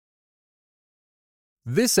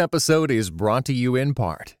This episode is brought to you in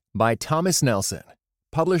part by Thomas Nelson,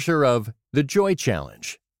 publisher of The Joy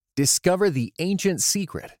Challenge. Discover the ancient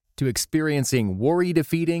secret to experiencing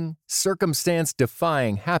worry-defeating,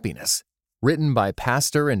 circumstance-defying happiness. Written by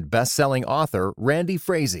pastor and best-selling author Randy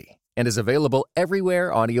Frazee, and is available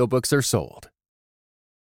everywhere audiobooks are sold.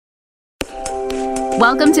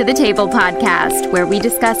 Welcome to the Table Podcast, where we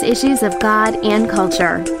discuss issues of God and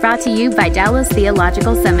culture. Brought to you by Dallas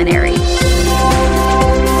Theological Seminary.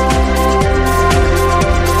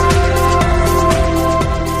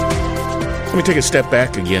 Let me take a step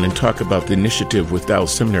back again and talk about the initiative with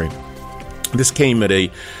Dallas Seminary. This came at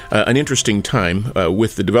an interesting time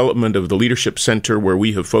with the development of the Leadership Center, where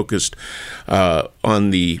we have focused on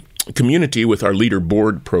the community with our Leader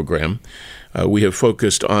Board program. We have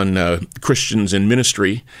focused on Christians in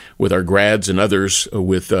ministry with our grads and others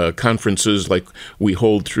with conferences like we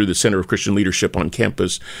hold through the Center of Christian Leadership on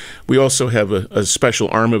campus. We also have a special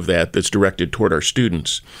arm of that that's directed toward our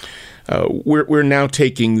students. We're now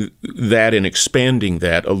taking that and expanding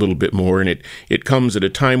that a little bit more, and it comes at a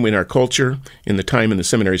time in our culture, in the time in the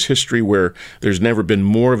seminary's history, where there's never been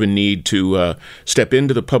more of a need to step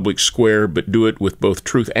into the public square, but do it with both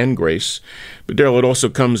truth and grace. But Daryl, it also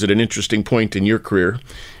comes at an interesting point in your career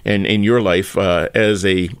and in your life as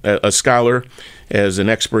a scholar, as an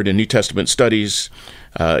expert in New Testament studies,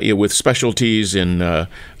 with specialties in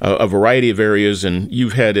a variety of areas, and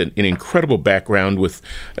you've had an incredible background with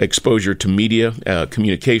exposure to media,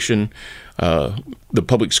 communication, the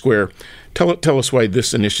public square. Tell us why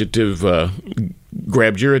this initiative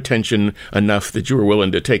grabbed your attention enough that you were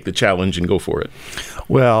willing to take the challenge and go for it.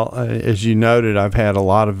 Well, as you noted, I've had a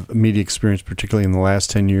lot of media experience, particularly in the last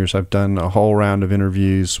 10 years. I've done a whole round of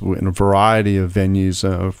interviews in a variety of venues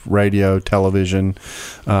of radio, television.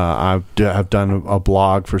 I've done a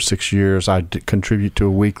blog for 6 years. I contribute to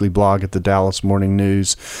a weekly blog at the Dallas Morning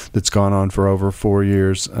News that's gone on for over 4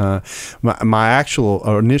 years. My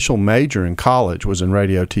actual initial major in college was in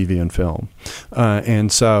radio, TV, and film.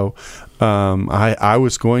 And so I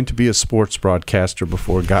was going to be a sports broadcaster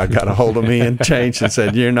before God got a hold of me and changed and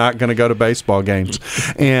said, "You're not going to go to baseball games."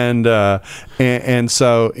 And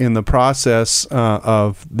so in the process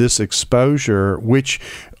of this exposure, which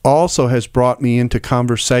also has brought me into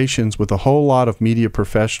conversations with a whole lot of media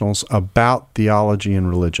professionals about theology and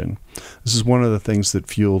religion. This is one of the things that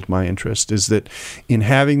fueled my interest, is that in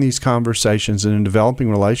having these conversations and in developing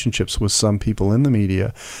relationships with some people in the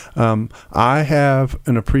media, I have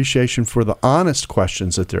an appreciation for the honest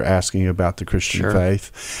questions that they're asking about the Christian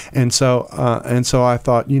faith. And so I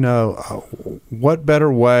thought, what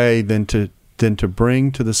better way than to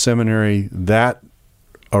bring to the seminary that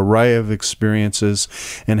array of experiences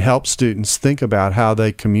and help students think about how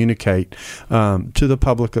they communicate to the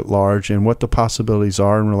public at large and what the possibilities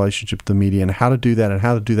are in relationship to the media and how to do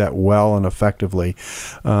that well and effectively.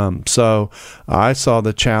 So I saw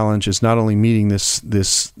the challenge as not only meeting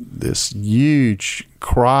this huge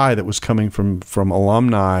cry that was coming from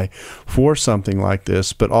alumni for something like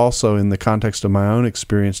this, but also in the context of my own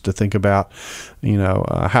experience to think about,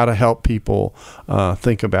 how to help people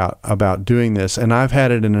think about doing this. And I've had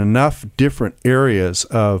it in enough different areas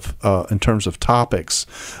of in terms of topics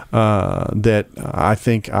that I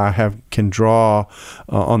think can draw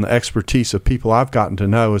on the expertise of people I've gotten to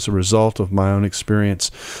know as a result of my own experience,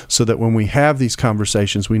 so that when we have these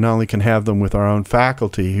conversations, we not only can have them with our own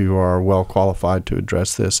faculty who are well qualified to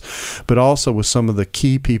address this, but also with some of the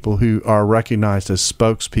key people who are recognized as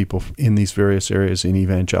spokespeople in these various areas in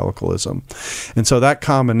evangelicalism. And so that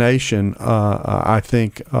combination, I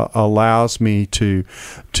think, allows me to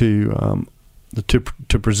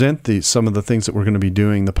present some of the things that we're going to be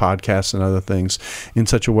doing, the podcasts and other things, in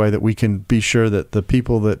such a way that we can be sure that the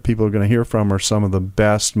people are going to hear from are some of the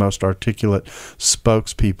best, most articulate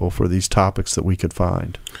spokespeople for these topics that we could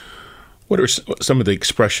find. What are some of the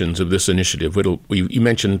expressions of this initiative? You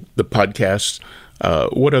mentioned the podcasts.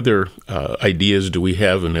 What other ideas do we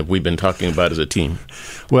have, and have we been talking about as a team?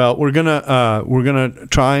 Well, we're gonna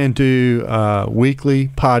try and do weekly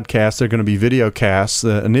podcasts. They're going to be video casts.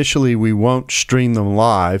 Initially, we won't stream them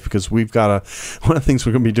live because we've got one of the things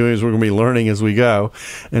we're going to be doing is we're going to be learning as we go,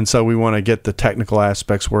 and so we want to get the technical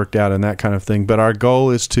aspects worked out and that kind of thing. But our goal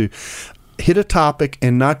is to hit a topic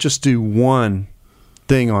and not just do one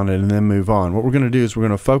thing on it and then move on. What we're going to do is we're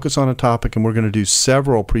going to focus on a topic, and we're going to do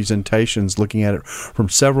several presentations looking at it from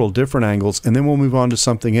several different angles, and then we'll move on to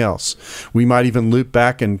something else. We might even loop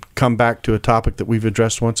back and come back to a topic that we've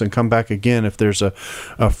addressed once and come back again if there's a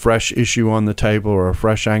fresh issue on the table or a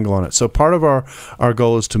fresh angle on it. So part of our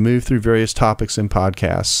goal is to move through various topics in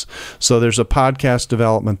podcasts. So there's a podcast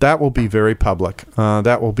development that will be very public.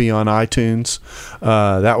 That will be on iTunes.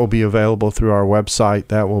 That will be available through our website.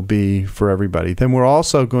 That will be for everybody. Then we're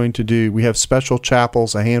also going to we have special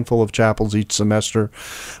chapels, a handful of chapels each semester.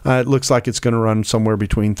 It looks like it's going to run somewhere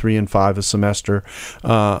between 3 and 5 a semester,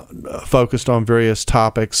 focused on various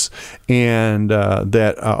topics and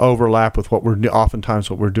that overlap with what we're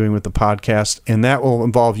doing with the podcast. And that will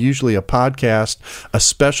involve usually a podcast, a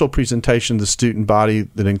special presentation to the student body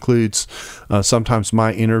that includes sometimes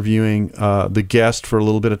my interviewing the guest for a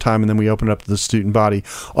little bit of time, and then we open it up to the student body,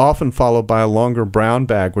 often followed by a longer brown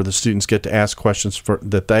bag where the students get to ask questions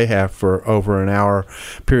that they have for over an hour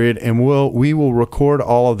period, and we will record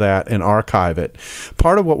all of that and archive it.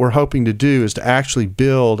 Part of what we're hoping to do is to actually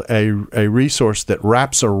build a resource that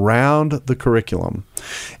wraps around the curriculum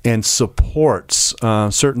and supports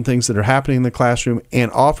certain things that are happening in the classroom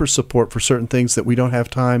and offers support for certain things that we don't have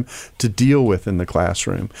time to deal with in the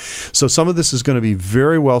classroom. So some of this is going to be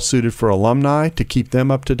very well suited for alumni to keep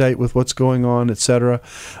them up to date with what's going on, etc.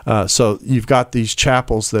 So you've got these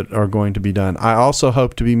chapels that are going to be done. I also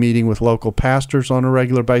hope to be meeting with local pastors on a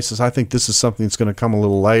regular basis. I think this is something that's going to come a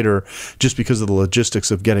little later just because of the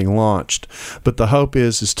logistics of getting launched. But the hope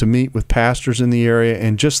is to meet with pastors in the area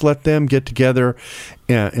and just let them get together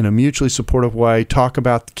in a mutually supportive way, talk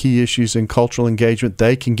about the key issues in cultural engagement.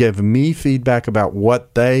 They can give me feedback about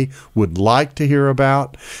what they would like to hear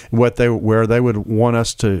about, where they would want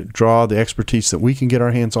us to draw the expertise that we can get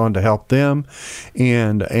our hands on to help them,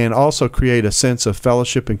 and also create a sense of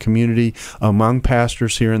fellowship and community among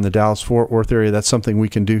pastors here in the Dallas-Fort Worth area. That's something we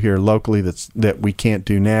can do here locally that we can't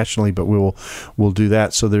do nationally, but we'll do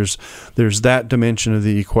that. So there's that dimension of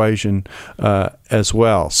the equation as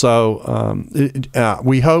well. So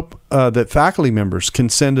we hope that faculty members can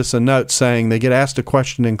send us a note saying they get asked a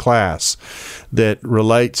question in class that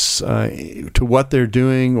relates to what they're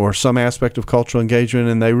doing or some aspect of cultural engagement,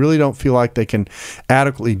 and they really don't feel like they can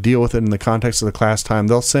adequately deal with it in the context of the class time.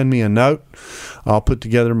 They'll send me a note. I'll put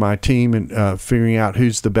together my team and figuring out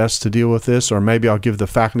who's the best to deal with this, or maybe I'll give the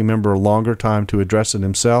faculty member a longer time to address it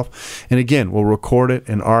himself. And again, we'll record it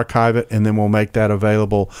and archive it, and then we'll make that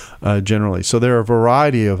available generally. So there are a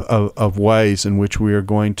variety of ways in which you're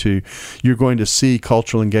going to see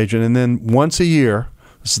cultural engagement. And then once a year,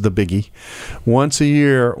 this is the biggie, once a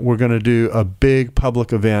year we're going to do a big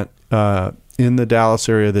public event in the Dallas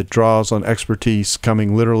area that draws on expertise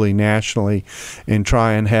coming literally nationally, and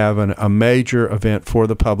try and have a major event for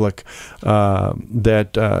the public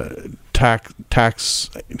that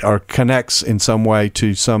tax or connects in some way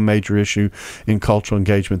to some major issue in cultural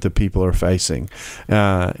engagement that people are facing,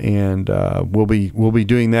 and we'll be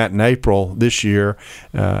doing that in April this year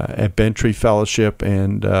at Bentry Fellowship,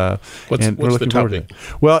 and what's the topic?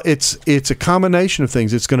 Well, it's a combination of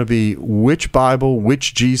things. It's going to be which Bible,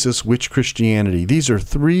 which Jesus, which Christianity. These are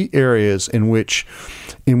three areas in which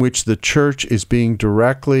the church is being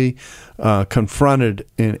directly confronted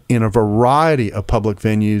in a variety of public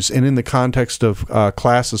venues, and in the context of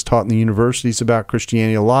classes taught in the universities about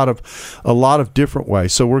Christianity, a lot of different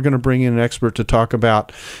ways. So we're going to bring in an expert to talk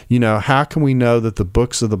about, how can we know that the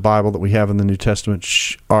books of the Bible that we have in the New Testament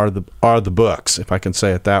are the books, if I can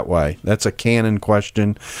say it that way. That's a canon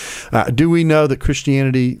question. Do we know that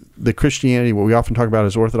Christianity, what we often talk about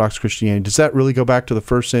as Orthodox Christianity, does that really go back to the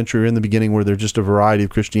first century or in the beginning, where there's just a variety of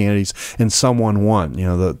Christianities and someone won?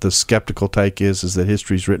 The skeptical take is that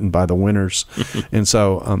history is written by the winners. And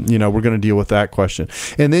so, we're going to deal with that question.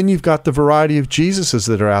 And then you've got the variety of Jesuses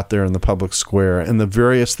that are out there in the public square, and the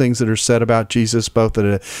various things that are said about Jesus, both at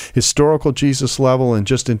a historical Jesus level and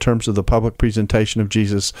just in terms of the public presentation of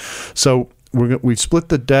Jesus. So we've split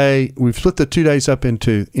the 2 days up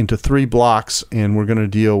into 3 blocks, and we're going to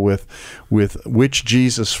deal with which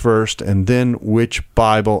Jesus first, and then which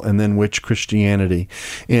Bible, and then which Christianity,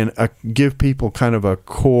 and give people kind of a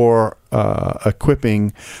core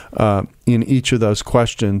equipping in each of those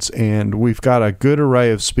questions. And we've got a good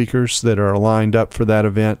array of speakers that are lined up for that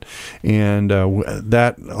event, and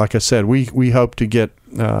that, like I said, we hope to get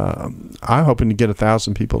I'm hoping to get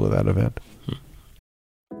 1,000 people to that event.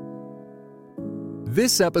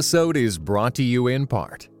 This episode is brought to you in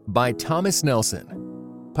part by Thomas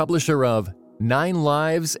Nelson, publisher of 9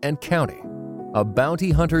 Lives and Counting, A Bounty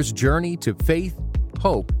Hunter's Journey to Faith,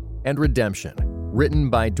 Hope, and Redemption, written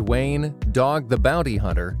by Dwayne "Dog the Bounty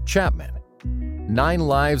Hunter" Chapman. 9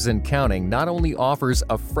 Lives and Counting not only offers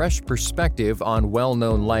a fresh perspective on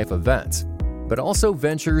well-known life events, but also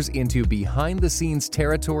ventures into behind-the-scenes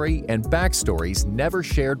territory and backstories never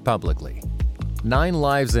shared publicly. 9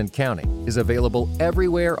 Lives and Counting is available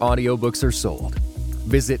everywhere audiobooks are sold.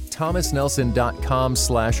 Visit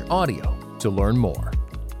thomasnelson.com/audio to learn more.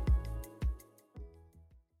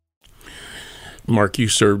 Mark, you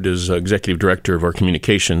served as executive director of our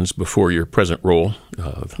communications before your present role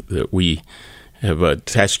that we have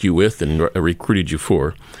tasked you with and recruited you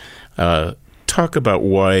for. Talk about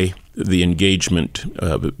why the engagement,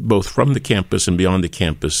 both from the campus and beyond the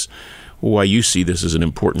campus, why you see this as an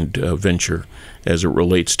important venture as it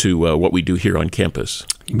relates to what we do here on campus.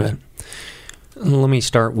 You bet. Let me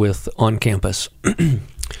start with on campus.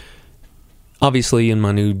 Obviously, in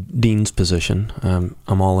my new dean's position,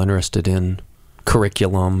 I'm all interested in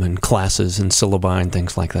curriculum and classes and syllabi and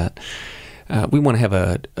things like that. We want to have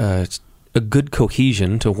a good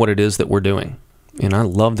cohesion to what it is that we're doing. And I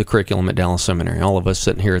love the curriculum at Dallas Seminary. All of us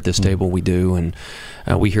sitting here at this table, we do, and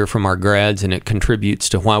we hear from our grads, and it contributes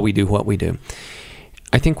to why we do what we do.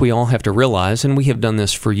 I think we all have to realize, and we have done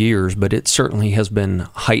this for years, but it certainly has been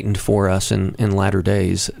heightened for us in latter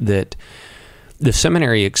days, that the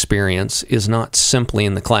seminary experience is not simply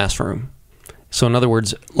in the classroom. So in other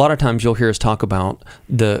words, a lot of times you'll hear us talk about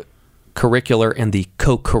the curricular and the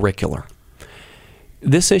co-curricular.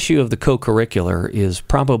 This issue of the co-curricular is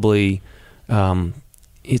probably,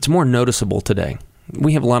 it's more noticeable today.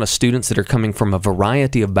 We have a lot of students that are coming from a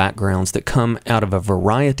variety of backgrounds, that come out of a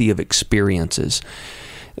variety of experiences,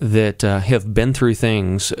 that have been through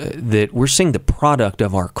things that we're seeing the product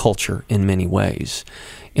of our culture in many ways.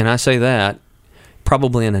 And I say that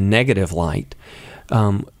probably in a negative light.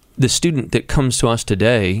 The student that comes to us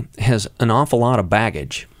today has an awful lot of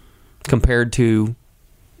baggage compared to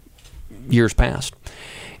years past.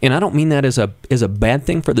 And I don't mean that as a bad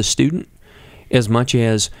thing for the student, as much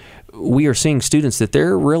as we are seeing students that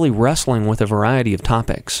they're really wrestling with a variety of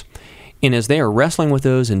topics. And as they are wrestling with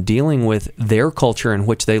those and dealing with their culture in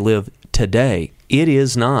which they live today, it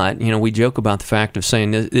is not, we joke about the fact of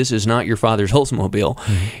saying this is not your father's Oldsmobile,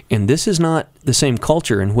 and this is not the same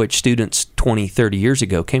culture in which students 20, 30 years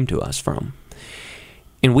ago came to us from.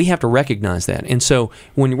 And we have to recognize that. And so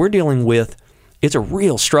when we're dealing with, it's a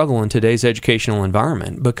real struggle in today's educational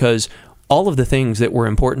environment, because all of the things that were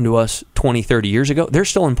important to us 20, 30 years ago, they're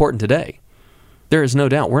still important today. There is no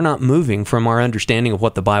doubt. We're not moving from our understanding of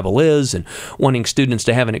what the Bible is and wanting students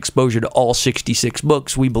to have an exposure to all 66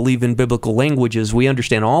 books. We believe in biblical languages. We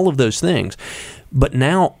understand all of those things. But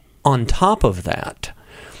now, on top of that,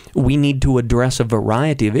 we need to address a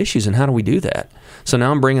variety of issues. And how do we do that? So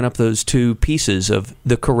now I'm bringing up those two pieces of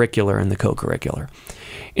the curricular and the co-curricular.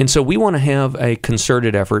 And so we want to have a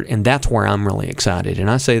concerted effort, and that's where I'm really excited. And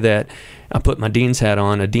I say that, I put my dean's hat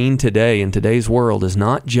on. A dean today, in today's world, is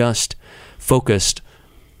not just focused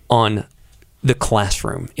on the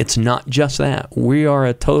classroom. It's not just that. We are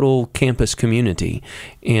a total campus community,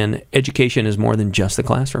 and education is more than just the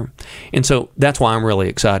classroom. And so that's why I'm really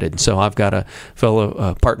excited. So I've got a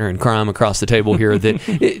fellow partner in crime across the table here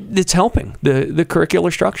that's helping the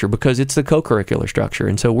curricular structure, because it's the co-curricular structure.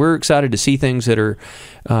 And so we're excited to see things that are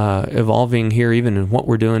evolving here, even in what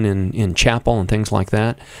we're doing in chapel and things like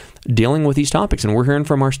that, dealing with these topics. And we're hearing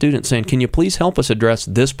from our students saying, can you please help us address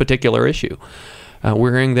this particular issue?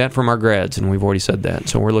 We're hearing that from our grads, and we've already said that.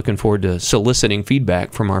 So we're looking forward to soliciting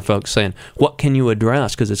feedback from our folks saying, what can you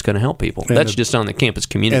address? Because it's going to help people. And that's just on the campus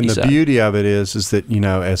community side. And the beauty of it is that,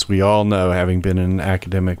 as we all know, having been in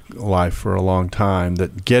academic life for a long time,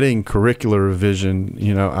 that getting curricular revision,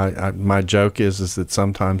 my joke is that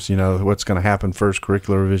sometimes, what's going to happen first,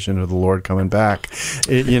 curricular revision or the Lord coming back,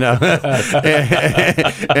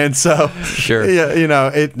 and so, sure.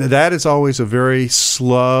 That is always a very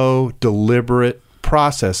slow, deliberate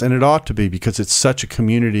process, and it ought to be, because it's such a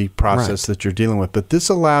community process that you're dealing with. But this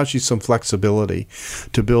allows you some flexibility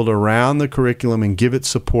to build around the curriculum and give it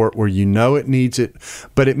support where it needs it,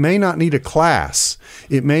 but it may not need a class.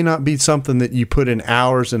 It may not be something that you put in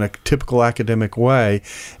hours in a typical academic way,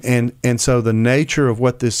 and so the nature of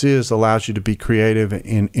what this is allows you to be creative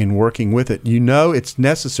in working with it. It's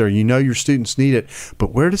necessary. Your students need it,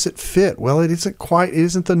 but where does it fit? Well, it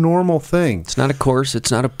isn't the normal thing. It's not a course.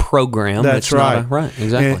 It's not a program. That's right. Right,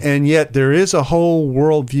 exactly. And yet there is a whole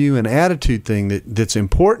worldview and attitude thing that's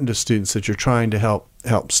important to students that you're trying to help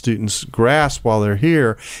students grasp while they're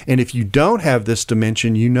here. And if you don't have this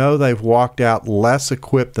dimension, they've walked out less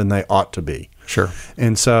equipped than they ought to be. Sure.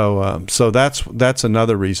 And so that's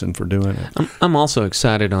another reason for doing it. I'm also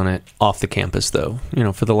excited on it off the campus, though.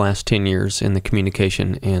 For the last 10 years in the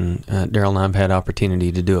communication, and Daryl and I have had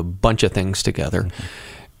opportunity to do a bunch of things together.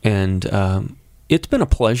 Mm-hmm. And it's been a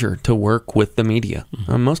pleasure to work with the media.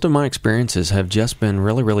 Most of my experiences have just been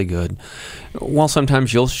really, really good. While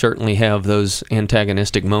sometimes you'll certainly have those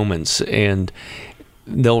antagonistic moments, and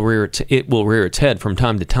it will rear its head from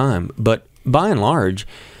time to time. But by and large,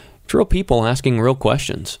 it's real people asking real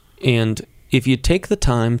questions. And if you take the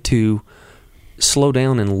time to slow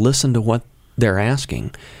down and listen to what they're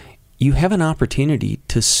asking, you have an opportunity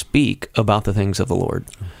to speak about the things of the Lord.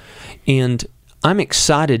 And I'm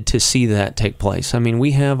excited to see that take place. I mean,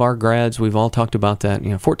 we have our grads, we've all talked about that,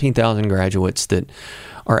 14,000 graduates that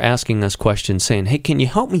are asking us questions saying, hey, can you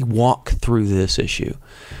help me walk through this issue?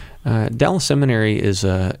 Dallas Seminary is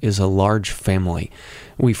a large family.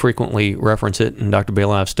 We frequently reference it, and Dr.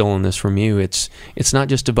 Bailey, I've stolen this from you. It's not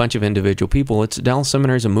just a bunch of individual people. Dallas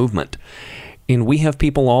Seminary is a movement. And we have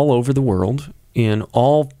people all over the world in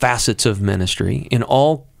all facets of ministry, in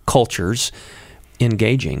all cultures,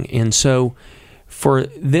 engaging. And so for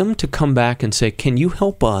them to come back and say, can you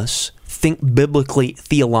help us think biblically,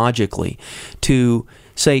 theologically, to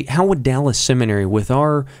say, how would Dallas Seminary, with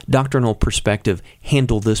our doctrinal perspective,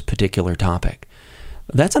 handle this particular topic?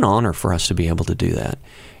 That's an honor for us to be able to do that.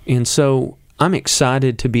 And so I'm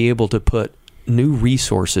excited to be able to put new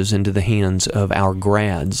resources into the hands of our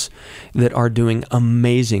grads that are doing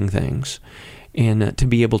amazing things, and to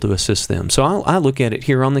be able to assist them. So I look at it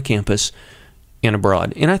here on the campus and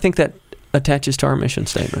abroad, and I think that attaches to our mission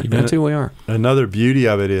statement. That's who we are. Another beauty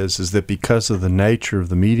of it is that because of the nature of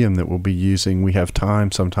the medium that we'll be using, we have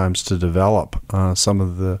time sometimes to develop some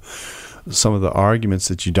of the arguments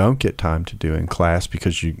that you don't get time to do in class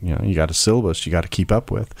because you got a syllabus you got to keep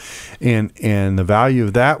up with, and the value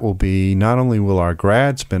of that will be not only will our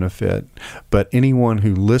grads benefit, but anyone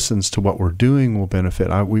who listens to what we're doing will benefit.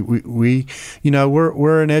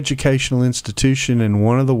 We're an educational institution, and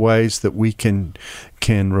one of the ways that we can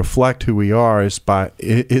reflect who we are is by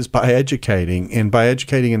educating, and by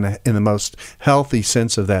educating in the most healthy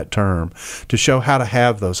sense of that term, to show how to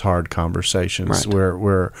have those hard conversations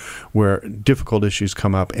where difficult issues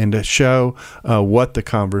come up, and to show what the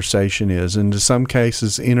conversation is, and in some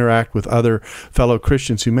cases interact with other fellow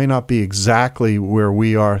Christians who may not be exactly where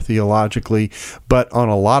we are theologically, but on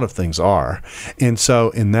a lot of things are. And so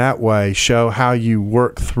in that way, show how you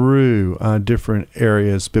work through different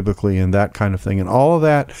areas biblically and that kind of thing. And all of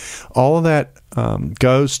that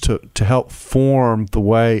goes to help form the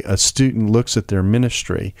way a student looks at their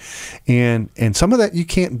ministry, and some of that you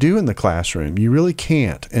can't do in the classroom. You really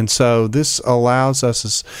can't. And so this allows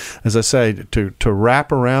us, as I say, to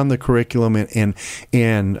wrap around the curriculum and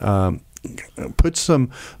put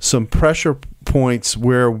some pressure points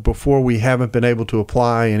where before we haven't been able to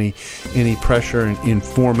apply any pressure in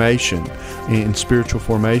formation, in spiritual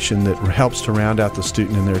formation, that helps to round out the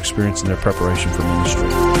student in their experience and their preparation for ministry.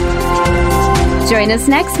 Join us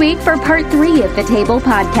next week for part 3 of the Table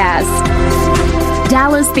Podcast.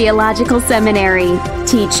 Dallas Theological Seminary.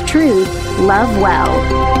 Teach truth, love well.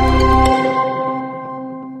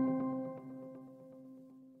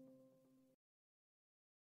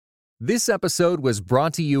 This episode was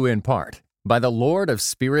brought to you in part by the Lord of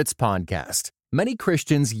Spirits podcast. Many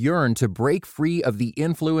Christians yearn to break free of the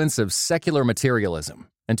influence of secular materialism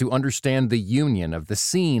and to understand the union of the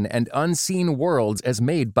seen and unseen worlds as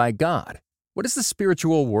made by God. What is the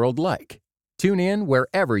spiritual world like? Tune in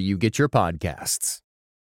wherever you get your podcasts.